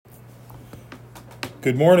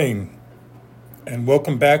Good morning, and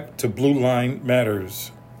welcome back to Blue Line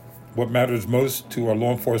Matters, what matters most to our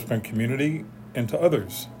law enforcement community and to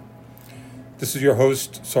others. This is your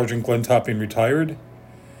host, Sergeant Glenn Topping, retired.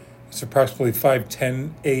 It's approximately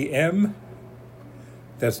 5:10 a.m.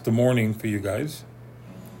 That's the morning for you guys.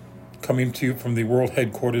 Coming to you from the world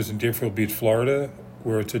headquarters in Deerfield Beach, Florida,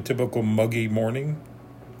 where it's a typical muggy morning.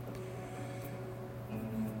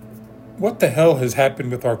 What the hell has happened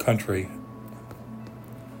with our country?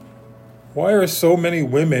 Why are so many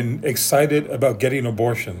women excited about getting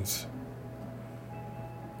abortions?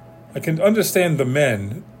 I can understand the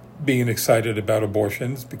men being excited about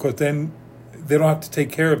abortions because then they don't have to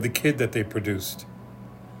take care of the kid that they produced.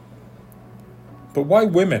 But why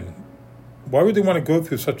women? Why would they want to go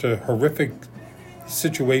through such a horrific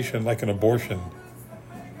situation like an abortion?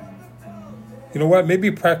 You know what?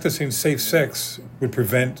 Maybe practicing safe sex would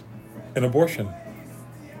prevent an abortion.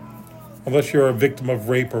 Unless you're a victim of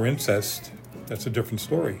rape or incest, that's a different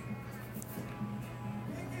story.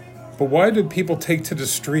 But why do people take to the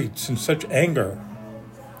streets in such anger?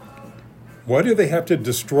 Why do they have to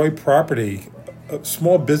destroy property of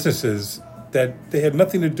small businesses that they had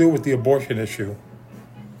nothing to do with the abortion issue?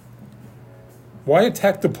 Why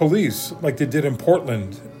attack the police like they did in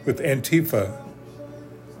Portland with Antifa?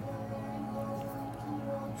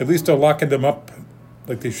 At least they're locking them up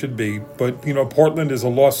like they should be. But, Portland is a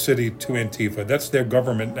lost city to Antifa. That's their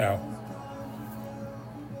government now.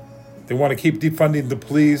 They want to keep defunding the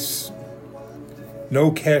police. No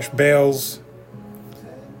cash bails.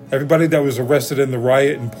 Everybody that was arrested in the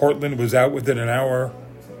riot in Portland was out within an hour.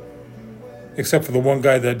 Except for the one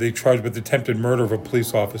guy that they charged with attempted murder of a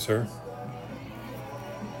police officer.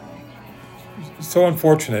 So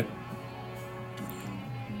unfortunate.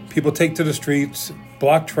 People take to the streets,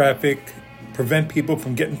 block traffic, prevent people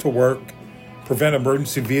from getting to work, prevent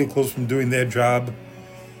emergency vehicles from doing their job,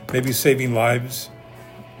 maybe saving lives.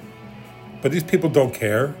 But these people don't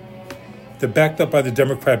care. They're backed up by the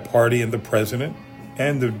Democrat Party and the president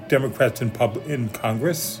and the Democrats in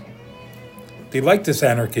Congress. They like this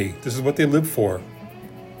anarchy. This is what they live for.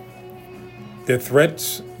 Their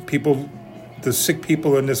threats, the sick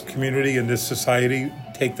people in this community, in this society,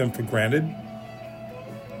 take them for granted.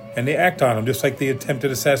 And they act on them, just like the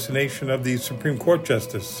attempted assassination of the Supreme Court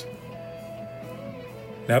Justice.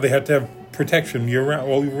 Now they have to have protection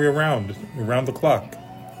all year round, around the clock.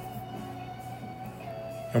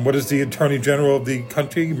 And what is the Attorney General of the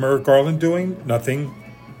country, Merrick Garland, doing? Nothing,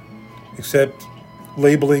 except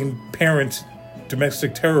labeling parents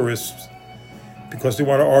domestic terrorists because they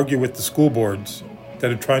want to argue with the school boards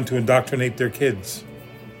that are trying to indoctrinate their kids.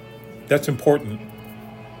 That's important.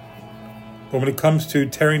 But when it comes to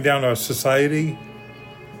tearing down our society,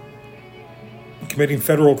 committing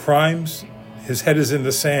federal crimes, his head is in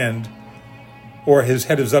the sand, or his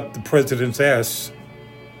head is up the president's ass,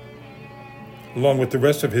 along with the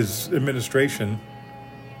rest of his administration.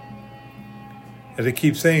 As they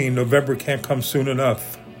keep saying, November can't come soon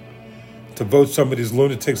enough to vote some of these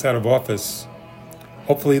lunatics out of office.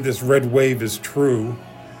 Hopefully this red wave is true.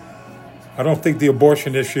 I don't think the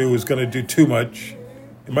abortion issue is going to do too much.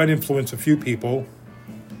 It might influence a few people,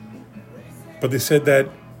 but they said that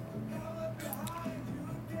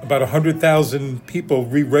about 100,000 people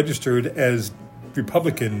re-registered as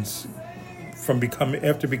Republicans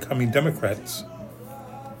after becoming Democrats.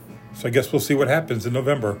 So I guess we'll see what happens in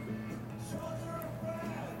November.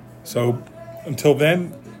 So until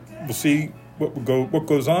then, we'll see what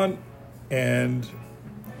goes on, and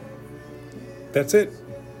that's it.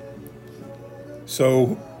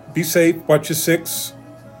 So be safe, watch your six.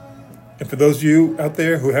 And for those of you out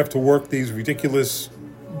there who have to work these ridiculous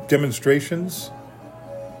demonstrations,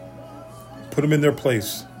 put them in their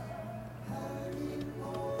place.